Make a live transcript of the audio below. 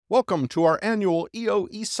Welcome to our annual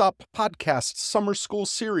ESOP podcast summer school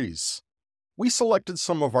series. We selected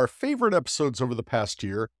some of our favorite episodes over the past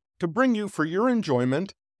year to bring you for your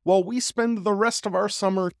enjoyment while we spend the rest of our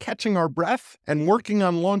summer catching our breath and working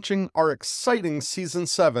on launching our exciting Season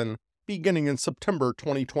 7 beginning in September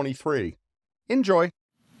 2023. Enjoy!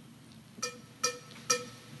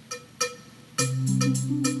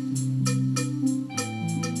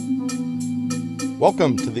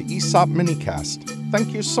 Welcome to the ESOP minicast.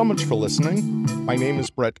 Thank you so much for listening. My name is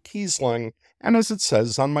Brett Kiesling, and as it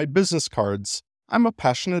says on my business cards, I'm a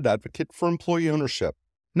passionate advocate for employee ownership.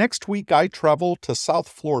 Next week, I travel to South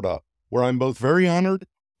Florida, where I'm both very honored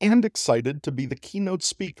and excited to be the keynote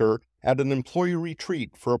speaker at an employee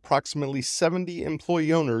retreat for approximately 70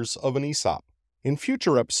 employee owners of an ESOP. In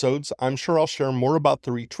future episodes, I'm sure I'll share more about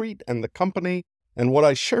the retreat and the company and what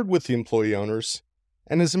I shared with the employee owners,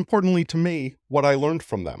 and as importantly to me, what I learned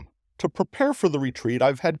from them. To prepare for the retreat,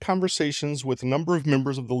 I've had conversations with a number of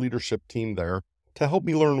members of the leadership team there to help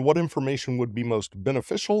me learn what information would be most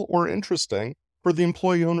beneficial or interesting for the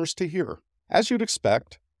employee owners to hear. As you'd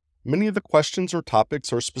expect, many of the questions or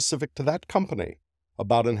topics are specific to that company,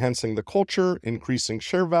 about enhancing the culture, increasing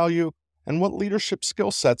share value, and what leadership skill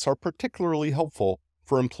sets are particularly helpful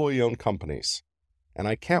for employee-owned companies. And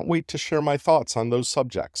I can't wait to share my thoughts on those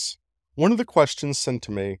subjects. One of the questions sent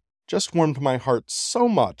to me just warmed my heart so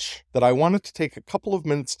much that I wanted to take a couple of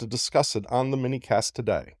minutes to discuss it on the minicast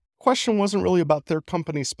today. The question wasn't really about their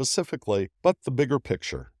company specifically, but the bigger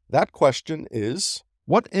picture. That question is,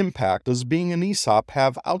 what impact does being an ESOP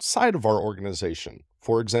have outside of our organization?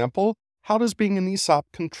 For example, how does being an ESOP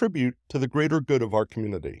contribute to the greater good of our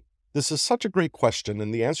community? This is such a great question,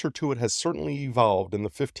 and the answer to it has certainly evolved in the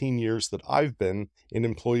 15 years that I've been in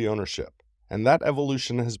employee ownership. And that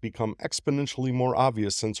evolution has become exponentially more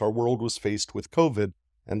obvious since our world was faced with COVID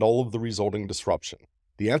and all of the resulting disruption.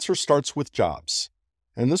 The answer starts with jobs,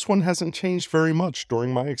 and this one hasn't changed very much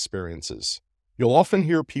during my experiences. You'll often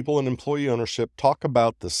hear people in employee ownership talk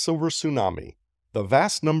about the silver tsunami, the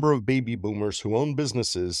vast number of baby boomers who own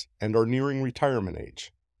businesses and are nearing retirement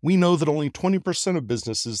age. We know that only 20% of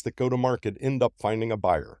businesses that go to market end up finding a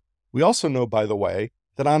buyer. We also know, by the way,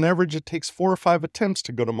 that on average it takes 4 or 5 attempts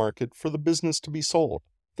to go to market for the business to be sold.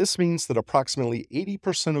 This means that approximately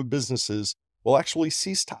 80% of businesses will actually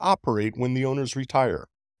cease to operate when the owners retire.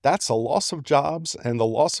 That's a loss of jobs, and the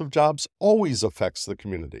loss of jobs always affects the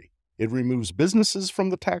community. It removes businesses from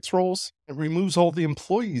the tax rolls, it removes all the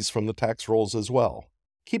employees from the tax rolls as well.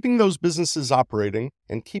 Keeping those businesses operating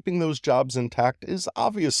and keeping those jobs intact is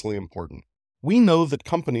obviously important. We know that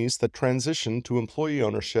companies that transition to employee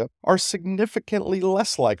ownership are significantly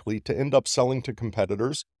less likely to end up selling to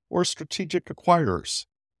competitors or strategic acquirers,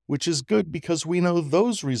 which is good because we know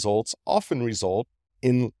those results often result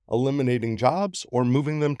in eliminating jobs or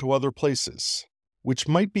moving them to other places, which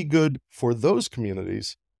might be good for those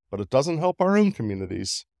communities, but it doesn't help our own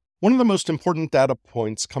communities. One of the most important data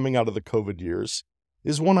points coming out of the COVID years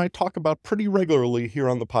is one I talk about pretty regularly here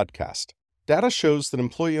on the podcast. Data shows that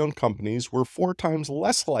employee-owned companies were 4 times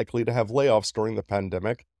less likely to have layoffs during the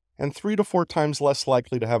pandemic and 3 to 4 times less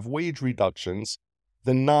likely to have wage reductions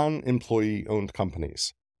than non-employee-owned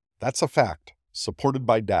companies. That's a fact, supported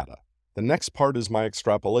by data. The next part is my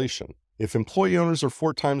extrapolation. If employee owners are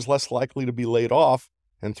 4 times less likely to be laid off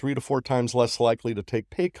and 3 to 4 times less likely to take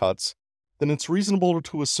pay cuts, then it's reasonable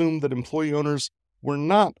to assume that employee owners were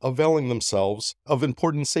not availing themselves of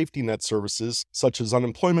important safety net services such as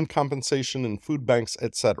unemployment compensation and food banks,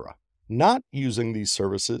 etc. Not using these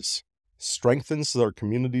services strengthens their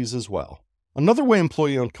communities as well. Another way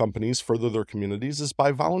employee-owned companies further their communities is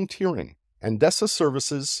by volunteering. Andessa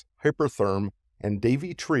Services, Hypertherm, and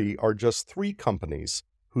Davy Tree are just 3 companies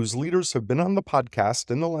whose leaders have been on the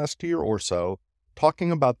podcast in the last year or so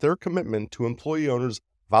talking about their commitment to employee owners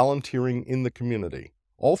volunteering in the community.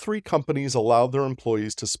 All 3 companies allow their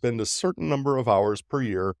employees to spend a certain number of hours per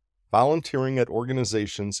year volunteering at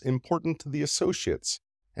organizations important to the associates,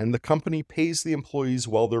 and the company pays the employees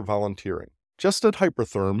while they're volunteering. Just at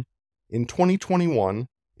Hypertherm, in 2021,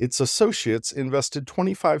 its associates invested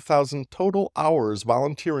 25,000 total hours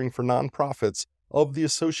volunteering for nonprofits of the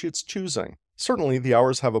associates' choosing. Certainly, the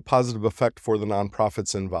hours have a positive effect for the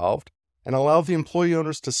nonprofits involved and allow the employee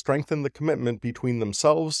owners to strengthen the commitment between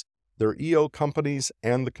themselves, their EO companies,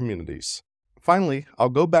 and the communities. Finally, I'll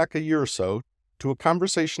go back a year or so to a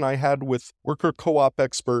conversation I had with worker co-op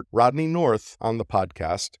expert Rodney North on the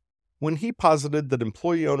podcast when he posited that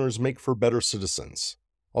employee owners make for better citizens.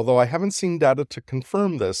 Although I haven't seen data to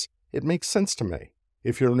confirm this, it makes sense to me.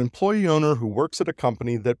 If you're an employee owner who works at a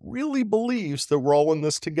company that really believes that we're all in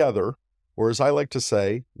this together, or as I like to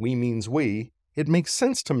say, we means we, It makes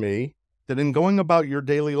sense to me that in going about your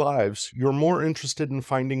daily lives, you're more interested in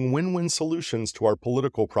finding win-win solutions to our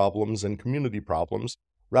political problems and community problems,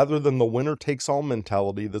 rather than the winner-takes-all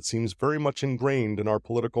mentality that seems very much ingrained in our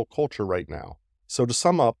political culture right now. So to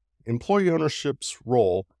sum up, employee ownership's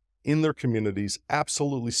role in their communities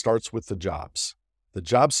absolutely starts with the jobs. The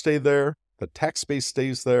jobs stay there, the tax base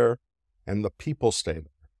stays there, and the people stay there.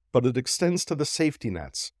 But it extends to the safety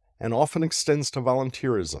nets, and often extends to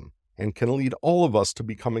volunteerism, and can lead all of us to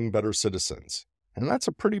becoming better citizens. And that's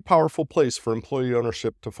a pretty powerful place for employee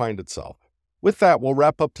ownership to find itself. With that, we'll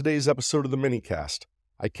wrap up today's episode of the minicast.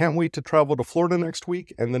 I can't wait to travel to Florida next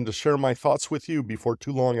week and then to share my thoughts with you before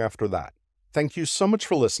too long after that. Thank you so much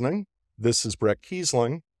for listening. This is Brett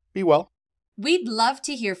Kiesling. Be well. We'd love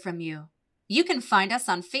to hear from you. You can find us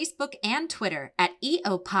on Facebook and Twitter at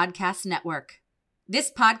EO Podcast Network.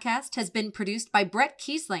 This podcast has been produced by Brett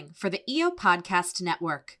Kiesling for the EO Podcast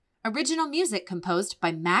Network. Original music composed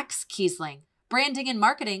by Max Kiesling. Branding and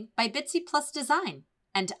marketing by Bitsy Plus Design.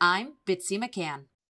 And I'm Bitsy McCann.